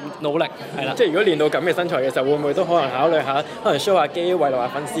繼續努力係啦，即係如果練到咁嘅身材嘅時候，會唔會都可能考慮下，可能 show 下肌慰勞下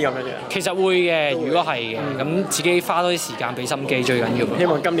粉絲咁樣樣？其實會嘅，如果係嘅，咁自己花多啲時間俾心機最緊要。希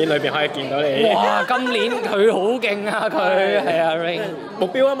望今年裏邊可以見到你。哇！今年佢好勁啊，佢係啊 Ring 目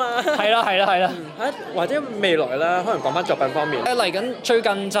標啊嘛。係啦。或者未來啦，可能講翻作品方面。嚟緊最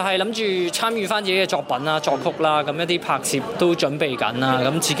近就係諗住參與翻自己嘅作品啦、作曲啦，咁一啲拍攝都準備緊啦。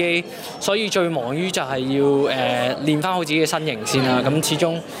咁自己所以最忙於就係要練翻好自己嘅身形先啦。咁始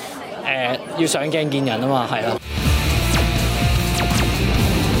終要上鏡見人啊嘛，係啦。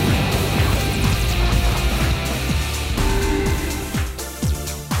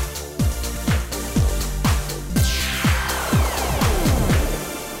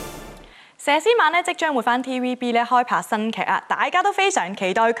佘詩曼咧即將會翻 TVB 咧開拍新劇啊！大家都非常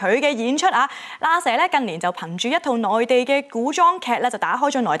期待佢嘅演出啊！阿佘咧近年就憑住一套內地嘅古裝劇咧就打開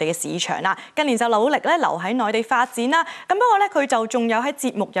咗內地嘅市場啦。近年就努力咧留喺內地發展啦。咁不過咧佢就仲有喺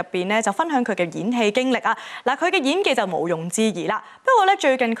節目入邊咧就分享佢嘅演戲經歷啊！嗱，佢嘅演技就毋庸置疑啦。不過咧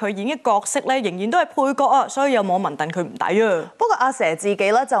最近佢演嘅角色咧仍然都係配角啊，所以有網民戥佢唔抵啊。不過阿佘自己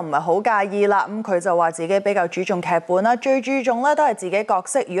咧就唔係好介意啦。咁佢就話自己比較注重劇本啦，最注重咧都係自己角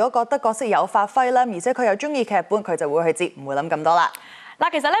色。如果覺得角色有發揮啦，而且佢又中意劇本，佢就會去接，唔會諗咁多啦。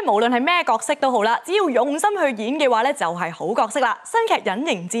嗱，其實咧無論係咩角色都好啦，只要用心去演嘅話咧，就係好角色啦。新劇《隱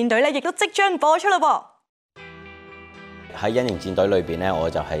形戰隊》咧，亦都即將播出啦噃。喺《隱形戰隊》裏邊咧，我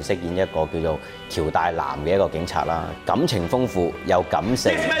就係飾演一個叫做喬大南嘅一個警察啦，感情豐富又感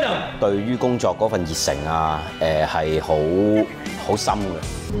性，對於工作嗰份熱誠啊，係好深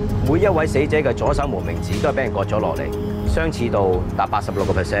嘅。每一位死者嘅左手無名指都係俾人割咗落嚟，相似度達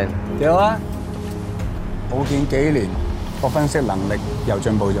86%。幾好啊！冇見幾年，個分析能力又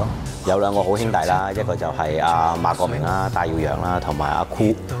進步咗。有兩個好兄弟啦，一個就係阿馬國明啦、戴耀陽啦，同埋阿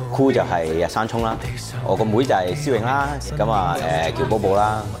酷就係山聰啦。我個妹就係蕭穎啦，咁啊喬寶寶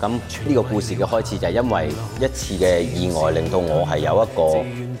啦。咁呢個故事嘅開始就係因為一次嘅意外，令到我係有一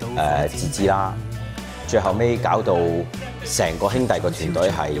個自知啦。最後尾搞到成個兄弟個團隊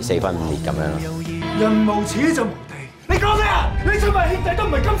係4分5裂咁樣咯。人無恥就無敵，你講咩啊？你出賣兄弟都唔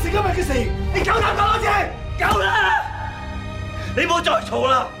係今時今日嘅事，你夠膽講多次？夠啦！你唔好再嘈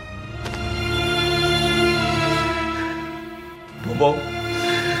啦！寶寶，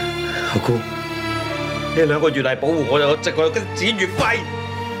阿姑，呢2個月嚟保護我，我值我嘅指月費。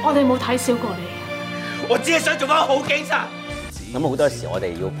我哋冇睇小過你，我只係想做翻好警察。咁好多時我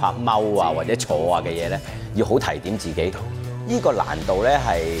哋要拍踎啊或者坐啊嘅嘢咧，要好提點自己，呢個難度咧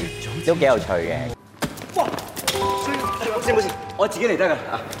係都幾有趣嘅。哇！最近事冇事，我自己嚟得㗎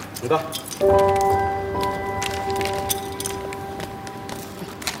啊，唔該。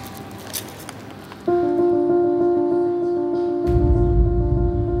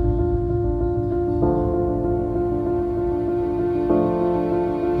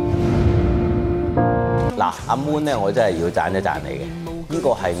嗱，阿 Moon 咧，我真係要讚一讚你嘅，呢個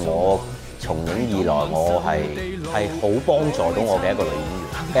係我從影以來，我係好幫助到我嘅一個女演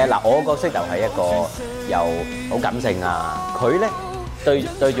員。嗱，我角色就係一個又好感性啊，佢咧對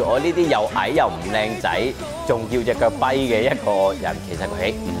住我呢啲又矮又唔靚仔，仲叫隻腳跛嘅一個人，其實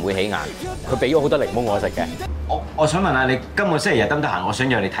佢唔會起眼。佢俾咗好多檸檬我食嘅。我想問下你，今個星期日得唔得閒？我想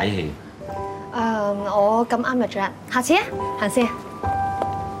約你睇戲。我咁啱約咗人，下次啊，行先。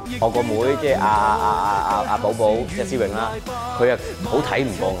我個妹即係阿寶寶即係思穎啦，佢又好睇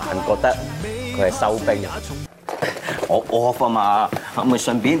唔過眼，覺得佢係收兵。我 off 啊嘛，咪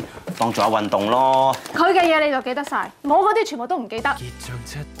順便當做下運動咯。佢嘅嘢你就記得晒，我嗰啲全部都唔記得。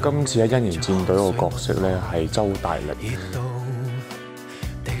今次喺欣然戰隊個角色咧係周大力，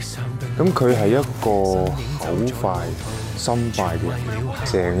咁佢係一個口快心快嘅人，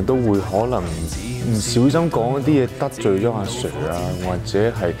成日都會可能唔小心講一啲嘢得罪咗阿 Sir 啊，或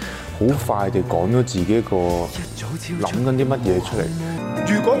者係好快地講咗自己個諗緊啲乜嘢出嚟。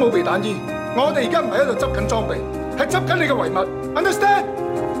如果冇避彈衣，我哋而家唔係喺度執緊裝備，係執緊你嘅遺物。Understand？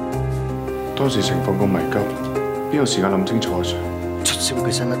 當時情況咁危急，邊有時間諗清楚啊 Sir？ 出少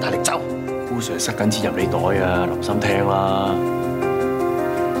句聲啦，大力走！姑 Sir 塞緊錢入你袋啊，留心聽啦。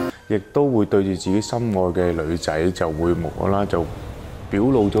亦都會對住自己心愛嘅女仔，就會無啦啦就表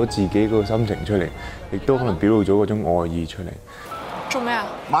露咗自己個心情出嚟，亦都可能表露咗嗰種愛意出嚟。做咩啊？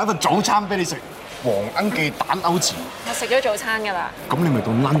買份早餐俾你食，黃罌記蛋歐翅。我食咗早餐㗎啦。咁你咪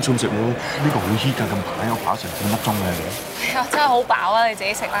當 lunch 食咯，呢個好 hit 㗎，近排我跑成半粒鐘嘅你。真係好飽啊！你自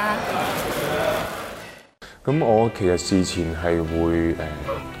己食啦。咁我其實事前係會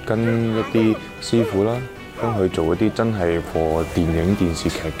跟一啲師傅啦，咁去做一啲真係課電影電視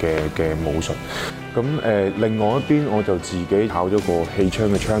劇嘅武術。咁另外一邊我就自己考咗個氣槍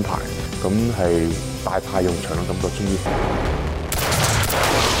嘅槍牌，咁係大派用場嘅感覺，終於。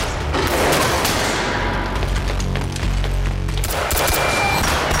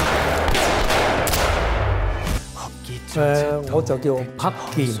我就叫柏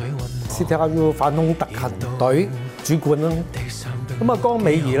健 ，CTRU 反恐特勤隊主管啦。咁啊，江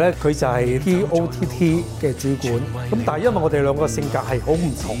美儀咧，佢就係 TOTT 嘅主管。咁但係因為我哋兩個性格係好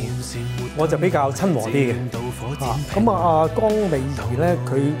唔同，我就比較親和啲嘅。咁啊，江美儀咧，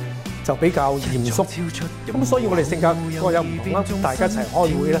佢就比較嚴肅。咁所以我哋性格各有唔同啦。大家一齊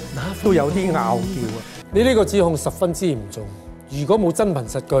開會咧，都有啲拗撬啊。你呢個指控十分之嚴重，如果冇真憑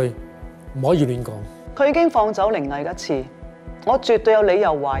實據，唔可以亂講。佢已經放走凌麗一次，我絕對有理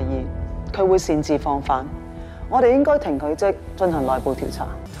由懷疑佢會擅自放飯。我哋應該停佢職，進行內部調查。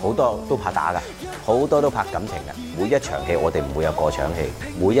好多都拍打㗎，好多都拍感情㗎。每一場戲我哋唔會有過場戲，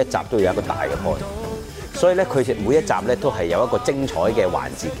每一集都有一個大嘅 point。所以咧，佢哋每一集咧都係有一個精彩嘅環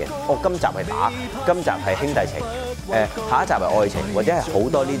節嘅。今集係打，今集係兄弟情，下一集係愛情，或者係好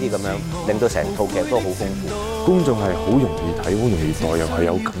多呢啲咁樣，令到成套劇都好豐富。觀眾係好容易睇，好容易代入，係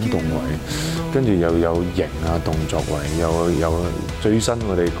有感動位，跟住又有型啊動作位，有最新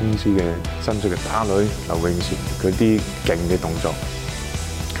我哋公司嘅新出嘅打女劉永嬋嗰啲勁嘅動作。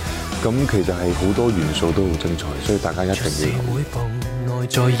咁其實係好多元素都好精彩，所以大家一定要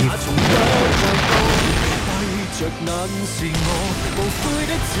睇。着眼是我無悔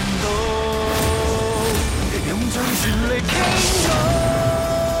的前路，用盡全力傾倒。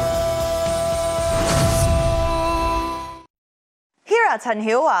Hira 陳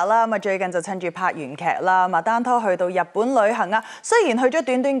曉華啦，最近就趁住拍完劇啦，單拖去到日本旅行啊。雖然去咗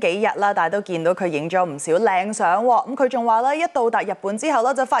短短幾日啦，但係都見到佢影咗唔少靚相喎。咁佢仲話咧，一到達日本之後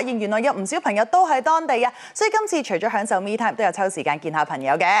咧，就發現原來有唔少朋友都係當地啊。所以今次除咗享受 me time，都有抽時間見下朋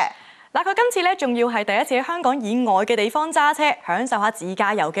友嘅。嗱，佢今次咧仲要係第一次喺香港以外嘅地方揸車，享受下自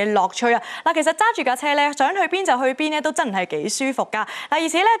駕遊嘅樂趣啊！嗱，其實揸住架車咧，想去邊就去邊咧，都真係幾舒服㗎。嗱，而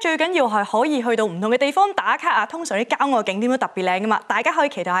且咧最緊要係可以去到唔同嘅地方打卡啊！通常啲郊外景點都特別靚㗎嘛，大家可以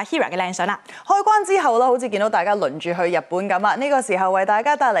期待下 Hira 嘅靚相啦。開關之後啦，好似見到大家輪住去日本咁啊！呢個時候為大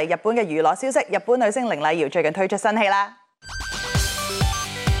家帶嚟日本嘅娛樂消息，日本女星綾麗瑤最近推出新戲啦。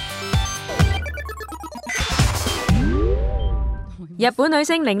日本女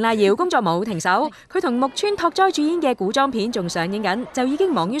星綾麗瑤工作冇停手，佢同木村拓哉主演嘅古裝片仲上映緊，就已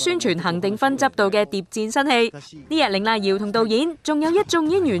經忙於宣傳恒定分執導嘅諜戰新戲。呢日綾麗瑤同導演仲有一眾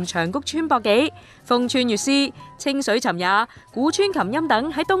演員長谷川博己、豐川悅司、清水尋也、古川琴音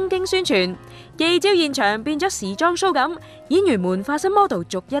等喺東京宣傳。記招現場變咗時裝 show 咁，演員們化身 model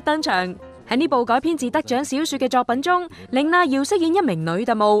逐一登場。喺呢部改編自得獎小説嘅作品中，凌娜瑤飾演一名女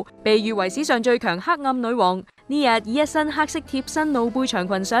特務，被譽為史上最強黑暗女王。呢日以一身黑色貼身露背長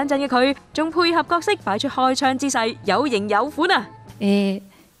裙上陣嘅佢，仲配合角色擺出開槍姿勢，有型有款啊！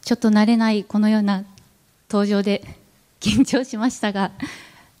ちょっと慣れないこのような登場で緊張しましたが、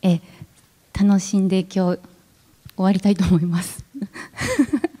楽しんで今日終わりたいと思います。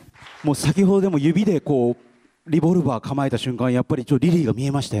もう先ほどでも指でこうリボルバー構えた瞬間、やっぱりちょっとリリーが見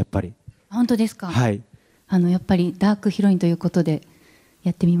えました。やっぱり本当ですか？はい。やっぱりダークヒロインということで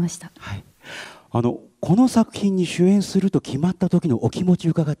やってみました。はい。この作品に主演すると決まった時のお気持ち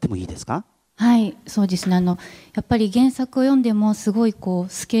伺ってもいいですか？はい、そうですね。やっぱり原作を読んでもすごいこ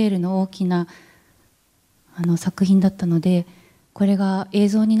うスケールの大きな作品だったので、これが映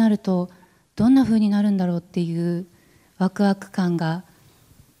像になるとどんな風になるんだろうっていうワクワク感が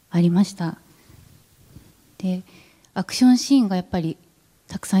ありました。で、アクションシーンがやっぱり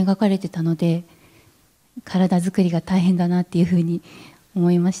たくさん描かれてたので、体作りが大変だなっていう風に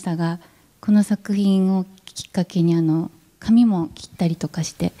思いましたが、この作品をきっかけに髪も切ったりとか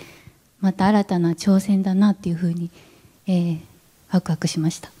して、また新たな挑戦だなっていう風に、ワクワクしま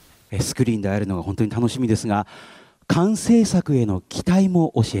した。スクリーンで会えるのが本当に楽しみですが、完成作への期待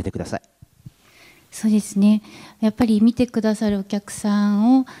も教えてください。そうですね。やっぱり見てくださるお客さ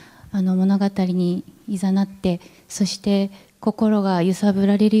んを物語にいざなって、そして心が揺さぶ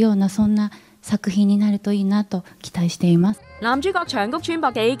られるようなそんな作品になるといいなと期待しています。男主角長谷川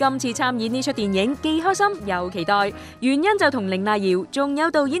川博己今次參演呢出電影，既開心又期待，原因就同凌娜瑤仲有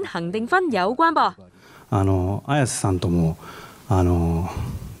導演恒定芬有關噃。綾瀬さんとも2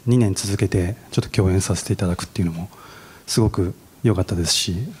年続けてちょっと共演させていただくっていうのもすごく良かったです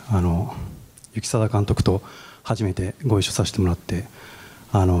し、雪貞監督と初めてご一緒させてもらって、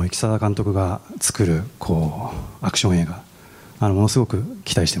雪貞監督が作るアクション映画、ものすごく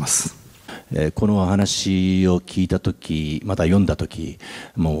期待してます。この話を聞いた時、また読んだ時、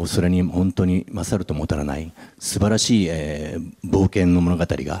もうそれに本当に勝るとも劣らない素晴らしい冒険の物語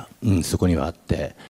が、そこにはあって。